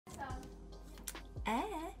She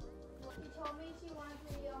told me she wanted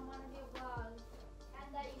to be on one of your vlogs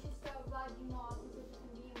and that you should start vlogging more often so she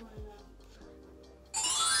can be in one of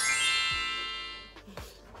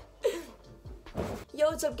them. Yo,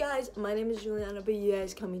 what's up guys? My name is Juliana, but you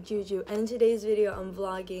guys call me Juju. And in today's video, I'm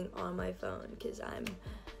vlogging on my phone because I'm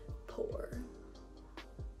poor.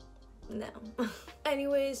 No.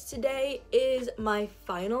 Anyways, today is my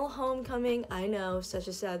final homecoming. I know, such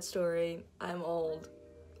a sad story. I'm old.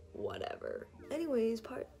 Whatever. Anyways,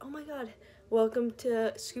 oh my god. Welcome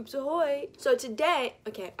to Scoops Ahoy. So today,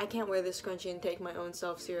 okay, I can't wear this scrunchie and take my own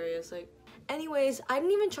self serious. Like, anyways, I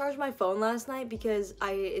didn't even charge my phone last night because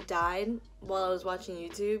it died while I was watching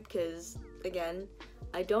YouTube because, again,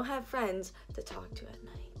 I don't have friends to talk to at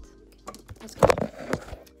night. Let's go.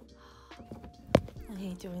 I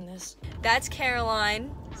hate doing this. That's Caroline.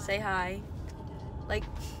 Say hi. Like,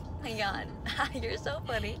 oh my god. You're so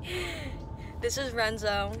funny. This is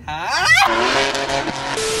Renzo. Hi.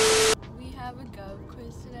 We have a Gov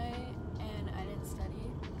quiz today, and I didn't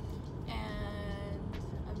study, and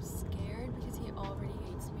I'm scared because he already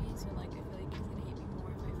hates me, so like I feel like he's gonna hate me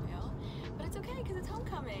more if I fail, but it's okay because it's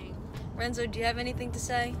homecoming. Renzo, do you have anything to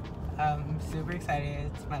say? I'm super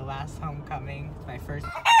excited. It's my last homecoming. It's my first.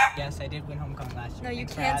 Yes, I did win homecoming last year. No, you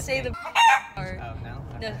Thanks for can't say asking. the part. Oh, no?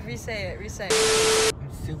 No, Okay. re-say it.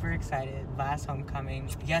 I'm super excited. Last homecoming.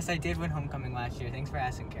 Yes, I did win homecoming last year. Thanks for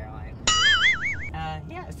asking, Caroline.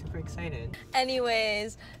 Yeah, super excited.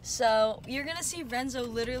 Anyways, so you're gonna see Renzo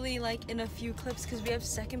literally like in a few clips because we have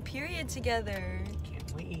second period together.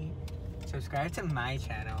 Can't wait. Subscribe to my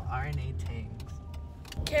channel, RNA Tanks.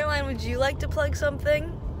 Caroline, would you like to plug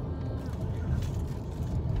something?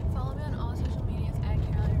 Follow me on all social medias at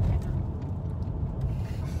Caroline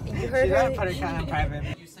You heard She her. gotta put her channel in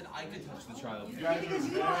private. You said I could touch the child. Because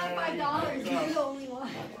you don't have $5, you're the only one.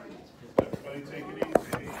 Everybody take it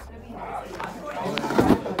easy.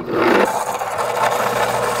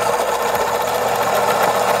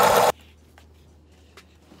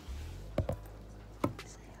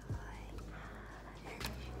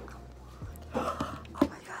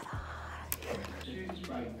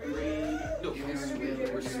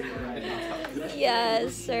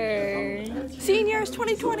 Yes, sir. Seniors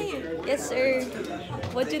 2020. Yes, sir.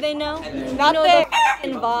 What do they know? Nothing. You know the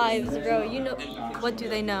f***ing vibes, bro. You know. What do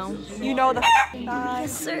they know? You know the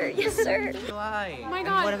Yes, sir. Yes, sir. Why? Oh my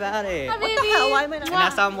god. What about it? What the hell? Why am I not? And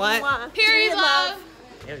that's on what? Period love.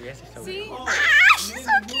 Ew, you guys are so See? She's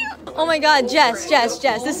so cute. Oh my god, Jess.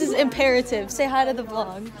 This is imperative. Say hi to the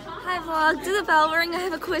vlog. Hi, vlog. Do the bell ring. I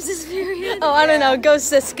have a quiz this period. Oh, I don't know. Go,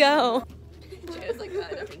 sis, go.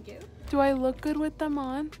 Do I look good with them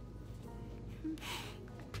on?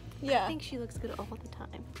 Yeah. I think she looks good all the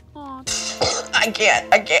time. Aw. I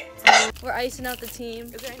can't. We're icing out the team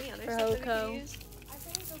Is there any other for stuff that we Hoko. can use?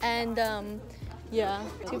 And, yeah.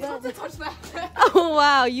 Too bad. Touch that. Oh,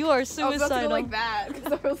 wow. You are I was about to go suicidal. like that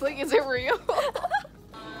because I was like, is it real?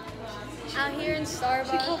 Out here in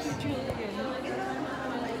Starbucks.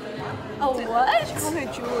 Oh, what? She called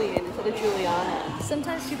her Julian instead of Juliana.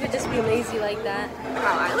 Sometimes people just be lazy like that.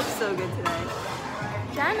 Wow, I look so good today.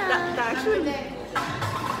 Jana. That actually.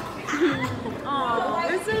 Aw,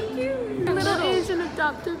 they're so cute. Little Asian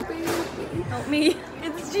adopted baby. Help me.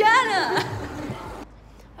 It's Jana.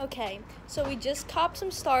 Okay, so we just copped some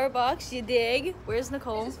Starbucks, you dig? Where's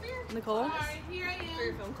Nicole? Nicole? For your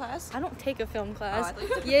film class? I don't take a film Oh, I class. thought you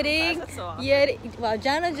took a You film dig? class. That's so awesome. Yeah. Well,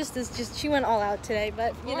 Jana she went all out today,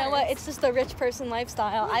 but you know what? It's just a rich person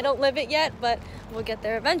lifestyle. I don't live it yet, but we'll get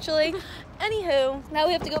there eventually. Anywho, now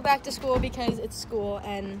we have to go back to school because it's school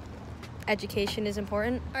and education is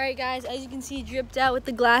important. All right, guys, as you can see, dripped out with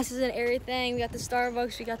the glasses and everything. We got the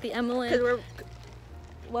Starbucks, we got the Emmeline.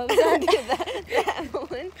 What was that?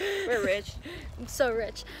 We're rich. I'm so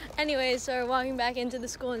rich. Anyways, so we're walking back into the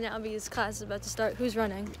school now because class is about to start. Who's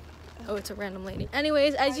running? Oh, it's a random lady.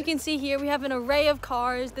 Anyways, as you can see here, we have an array of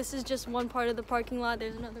cars. This is just one part of the parking lot.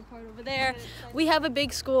 There's another part over there. We have a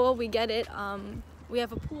big school. We get it. We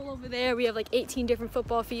have a pool over there. We have like 18 different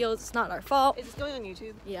football fields. It's not our fault. Is this going on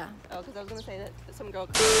YouTube? Yeah. Oh, because I was gonna say that some girl.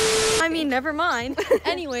 I mean, never mind.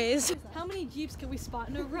 Anyways, how many Jeeps can we spot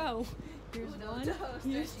in a row? Here's one,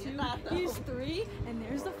 here's two, here's three, and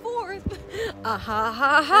there's the fourth. Ah ha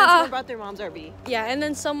ha ha. What about their mom's RV? Yeah, and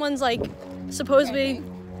then someone's like supposedly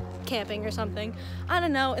camping or something. I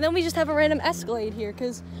don't know. And then we just have a random Escalade here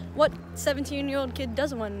because what 17-year-old kid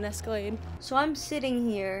doesn't want an Escalade? So I'm sitting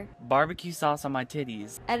here Barbecue sauce on my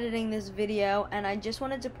titties. editing this video, and I just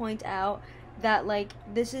wanted to point out that like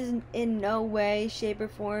this is in no way, shape, or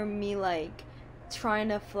form me like trying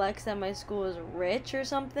to flex that my school is rich or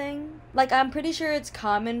something. Like, I'm pretty sure it's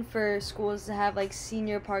common for schools to have like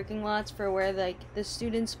senior parking lots for where like the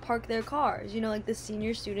students park their cars. You know, like the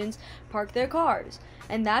senior students park their cars.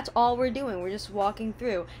 And that's all we're doing. We're just walking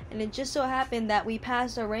through. And it just so happened that we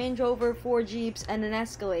passed a Range Rover, 4 Jeeps, and an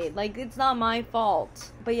Escalade. Like, it's not my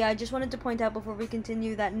fault. But yeah, I just wanted to point out before we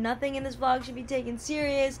continue that nothing in this vlog should be taken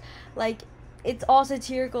serious. Like, it's all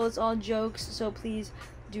satirical, it's all jokes, so please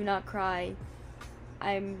do not cry.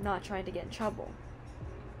 I'm not trying to get in trouble.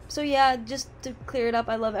 So yeah, just to clear it up,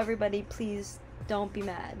 I love everybody. Please don't be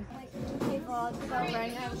mad. Get started.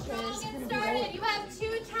 You have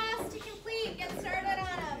 2 tasks to complete. Get started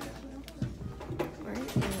on them. We're in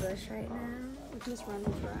English right now. Just run the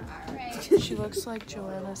track. All right. She looks like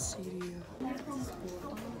Joanna CD.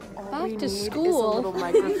 Back to Is a school. little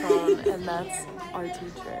microphone, and that's our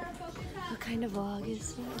teacher. What kind of vlog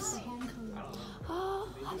is this? Oh,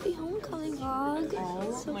 happy homecoming vlog.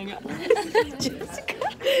 Oh my god.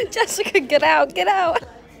 Jessica, get out, get out.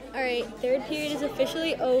 All right, 3rd period is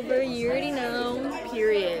officially over. You already know.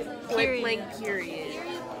 Period. Period. Like period.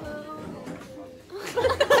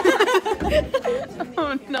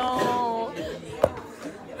 Oh no.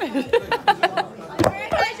 Alright,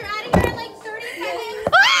 guys, you're out of here in like 30 seconds.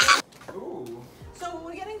 So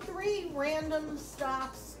we're getting 3 random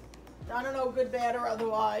stops. I don't know, good, bad, or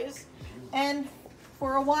otherwise. And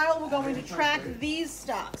for a while, we're going to track these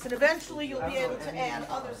stops. And eventually, you'll be able to add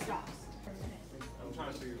other stops.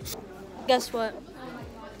 Guess what?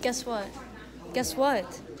 Guess what? Guess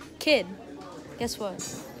what? Kid, guess what?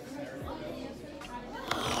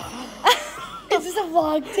 Is this a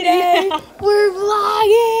vlog today? Yeah. We're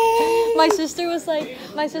vlogging! My sister was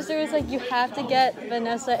like, you have to get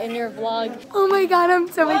Vanessa in your vlog. Oh my god, I'm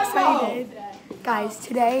so excited. Guys,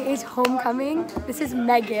 today is homecoming. This is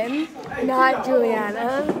Megan, not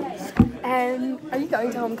Juliana. And are you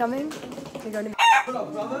going to homecoming? You're going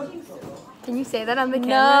to Can you say that on the camera?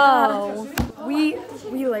 No. We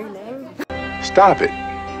learning. Stop it.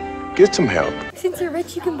 Get some help. Since you're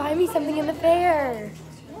rich, you can buy me something in the fair.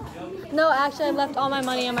 No, actually, I left all my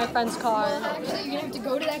money in my friend's car. Actually, you're gonna have to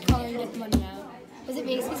go to that car and get the money out. Is it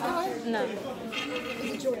Macy's car? No. Is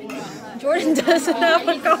it Jordan's car? Jordan doesn't have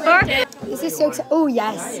a car. This is so exciting. Oh,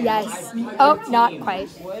 yes, yes. Oh, not quite.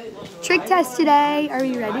 Trick test today. Are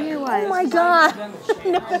we ready or what? Oh my god.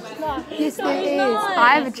 No, it's not. Yes, there is.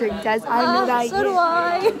 I have a trick test. I know that. So do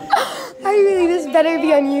I. I really, this better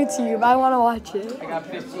be on YouTube. I want to watch it. I got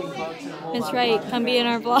 15 votes in the whole That's right. Come be in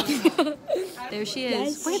our vlog. There she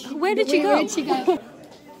is. Where did she go? Where did she go?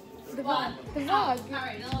 The vlog. The vlog.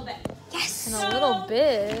 Alright, in a little bit. Yes. In a little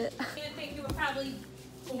bit. I'm gonna think you were probably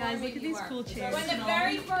Guys, look at these cool chairs. when the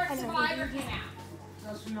very first Survivor came out.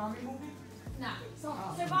 No.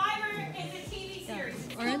 Survivor is a TV series.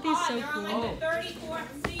 Aren't these so They're on cool? like the 34th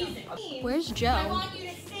season. Where's I Joe? want you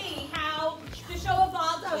to see how the show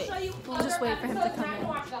evolves. I'll show you. We'll just wait for him to come in.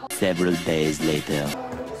 Several days later.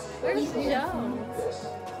 Where's Joe?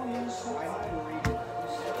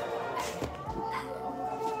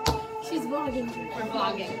 She's vlogging. We're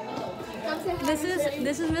vlogging.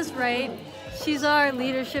 This is Miss Wright. She's our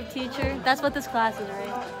leadership teacher. That's what this class is,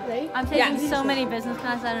 right? Right? I'm taking so many business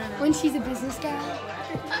classes, I don't know. When she's a business guy.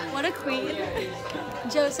 What a queen.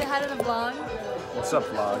 Joe, say hi to the vlog. What's up,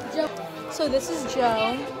 vlog? So this is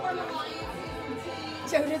Joe.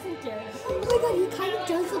 Joe doesn't care. Oh my god, he kind of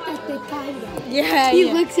does look like that guy though. Yeah,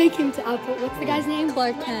 He looks like him to Upper. What's the guy's name?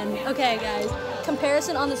 Clark Kent. Okay, guys.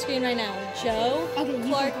 Comparison on the screen right now. Joe, Okay, you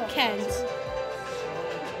Clark can go. Kent.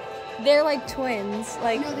 They're like twins.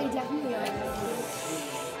 Like, No, they definitely are.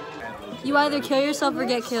 you either kill yourself or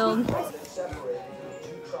get killed.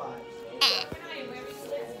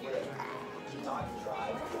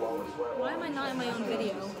 Why am I not in my own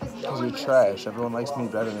video? Because you're trash. Everyone likes me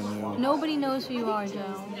better than you. Nobody knows who you are,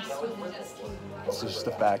 Joe. It's just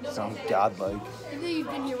the fact that I'm godlike. Even though you've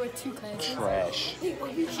been here with 2 classes. Trash.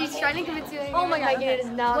 She's trying to convince you that Oh my god, Megan, it is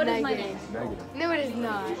not What is Megan. my name? Megan. No, it is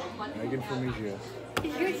not. Megan from Asia.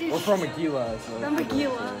 You're just We're from Aquila, so. From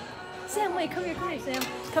Magila. Sam, wait, come here, Sam.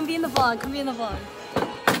 Come be in the vlog, come be in the vlog.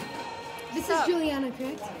 This is Juliana,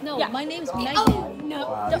 correct? No, my name's Megan. Oh, no.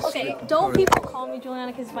 Wow, this Okay, is- don't people call me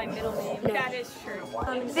Juliana because it's my middle name. That is true.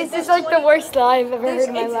 This is like the worst lie I've ever heard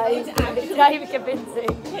in my life. It's not even convincing.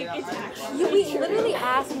 We literally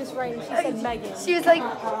asked Miss Wright and she said Megan. She was like,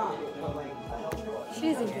 she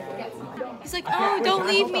doesn't get it. He's like, oh, don't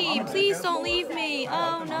leave me. Please don't leave me.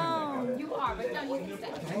 Oh, no. You are, but no, you can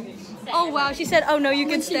stay. Oh, wow. She said, oh, no, you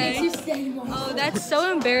can She makes stay. you stay more. Oh, that's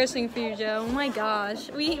so embarrassing for you, Joe. Oh, my gosh.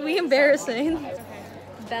 We embarrassing.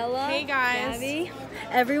 Bella. Hey guys. Gabby,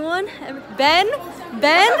 everyone. Ben,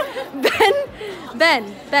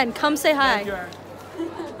 come say hi.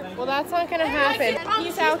 Well, that's not gonna happen.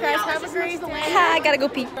 Peace out, guys. Have a great day. I gotta go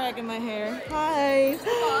pee. Dragging my hair. Hi.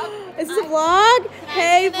 Is this a vlog?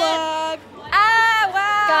 Hey, vlog. Ah,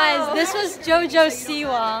 wow. Guys, this was JoJo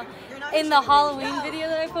Siwa. In the Halloween video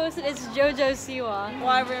that I posted, it's JoJo Siwa.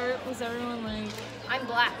 Why was everyone like, I'm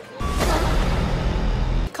black?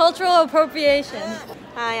 Cultural appropriation.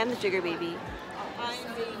 Hi, I'm the Jigger baby.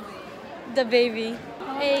 The baby.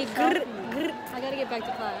 Hey, grr, grr. I gotta get back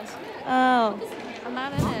to class. Oh. I'm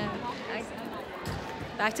not in it.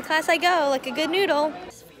 Back to class I go, like a good noodle.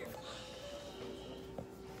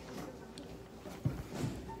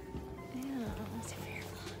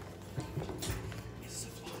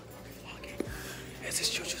 This is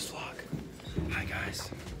JoJo's vlog. Hi guys.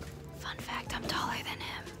 Fun fact, I'm taller than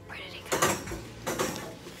him. Where did he go?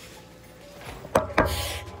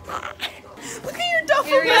 Look at your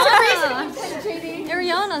duffel Ariana!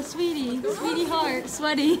 Ariana, sweetie. Sweetie heart.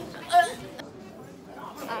 Sweaty.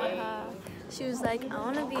 She was like, I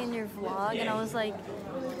want to be in your vlog. And I was like,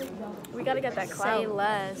 we got to get that clout. Say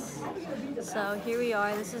less. So here we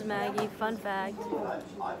are. This is Maggie. Fun fact.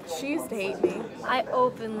 She used to hate me. I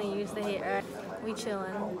openly used to hate her. We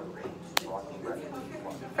chillin'.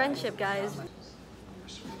 Friendship, guys.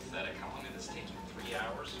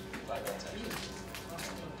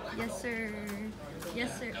 Yes, sir.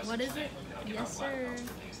 Yes, sir. What is it? Yes, sir.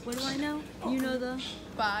 What do I know? You know the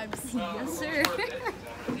Vibes. yes, sir.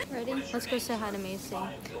 Ready? Let's go say hi to Macy.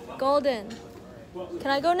 Golden, can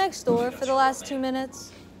I go next door for the last 2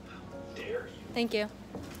 minutes? Thank you.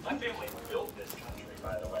 My family built this country,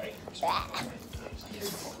 by the way. You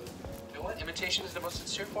know what? Imitation is the most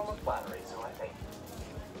sincere form of flattery, so I think.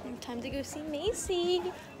 Time to go see Macy.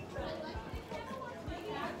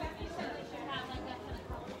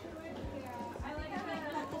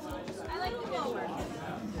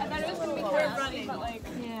 I thought it was gonna be curved running, but like,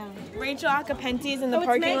 yeah. Rachel Acapenti's in the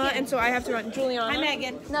parking lot, and so I have to run. Juliana. Hi,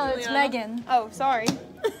 Megan. No, it's Megan. Oh, sorry.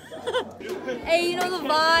 Hey, you know the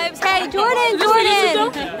vibes. Hey, Jordan.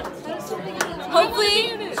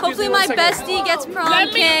 Hopefully my bestie gets prom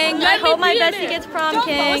king. I hope my bestie gets prom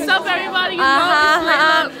king. What's up, everybody?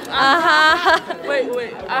 Wait.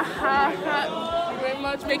 Very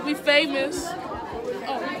much make me famous.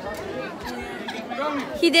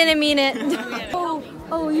 He didn't mean it.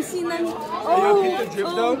 Oh, you seen them?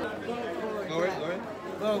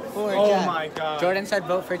 Vote for Oh Jack. my god. Jordan said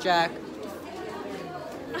vote for Jack.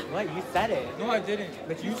 What? You said it. No, I didn't.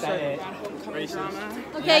 But you said it.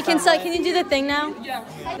 Racist. Okay, can you do the thing now? Yeah.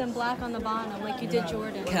 Then black on the bottom, like you did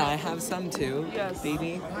Jordan. Can I have some too,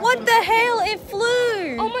 baby? What the hell? It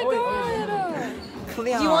flew! Oh my god!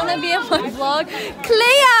 Clear. Do you want to be in my vlog?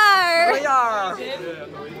 Clear!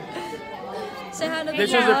 Say hi to the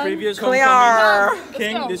This was the previous Clear. homecoming.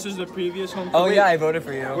 King, this was the previous homecoming. Oh yeah, I voted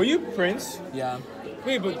for you. Were you Prince? Yeah.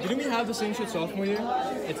 Wait, but didn't we have the same shit sophomore year?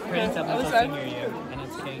 It's Prince up until senior year, and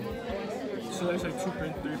it's King. So there's like 3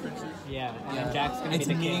 princes? Yeah, and then Jack's gonna be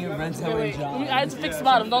the king. I had to fix the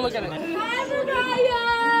bottom. Don't look at it. Is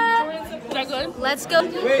that good? Let's go.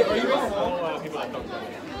 Wait, are you going?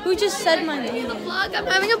 Who just said my name? The vlog, I'm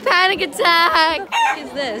having a panic attack. What is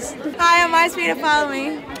this? Hi, I'm MySpeed to follow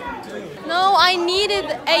me. No, I needed.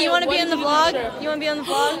 Hey, you want to be in the vlog? You want to be on the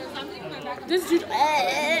vlog? This dude.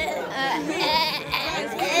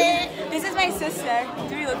 This is my sister.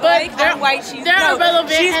 Do we look But like? I'm white. She's they're no,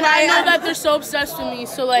 irrelevant, she's and I know that they're so obsessed with me.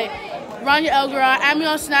 So like, Rania Elgara, add me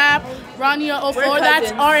on Snap, Rania04.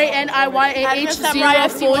 That's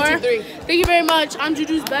RANIYAH04. Thank you very much. I'm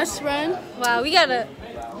Juju's best friend. Wow, we gotta.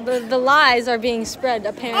 The lies are being spread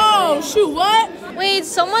apparently. Oh shoot! What? Wait,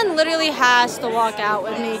 someone literally has to walk out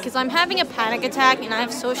with me because I'm having a panic attack and I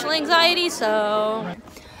have social anxiety. So.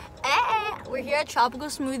 We're here at Tropical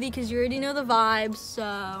Smoothie because you already know the vibes,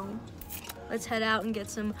 so let's head out and get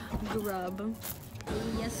some grub.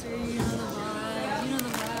 Yes, sir, you know the vibes. You know the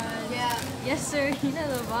vibes. Yeah. Yes, sir, you know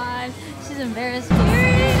the vibes. She's embarrassed. You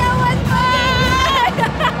already know what's fun!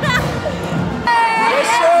 Yes,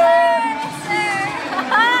 sir! Yes, sir!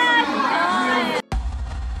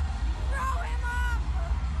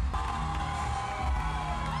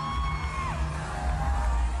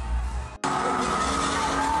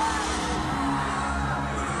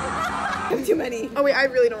 Too many. Oh wait, I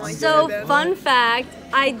really don't like So, fun fact,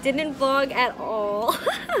 I didn't vlog at all. So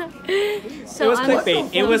it was clickbait.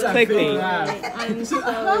 It was clickbait. I'm so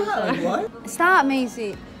sorry. Stop,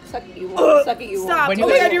 Macy. Suck it, you won't. Suck it, you won't. Stop.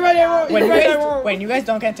 When you guys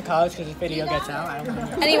don't get to college because this video gets out, I don't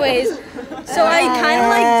know. Anyways, so I kind of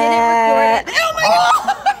like didn't record it. Oh my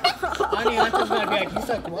god! Honey, that's just gonna be like, he's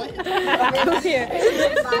like, what? Come here.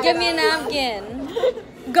 Give me a napkin.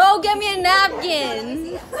 Go get me a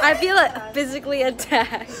napkin. I feel like physically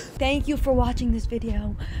attacked. Thank you for watching this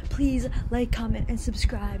video. Please like, comment, and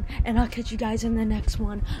subscribe. And I'll catch you guys in the next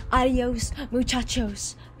one. Adios,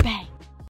 muchachos. Bang.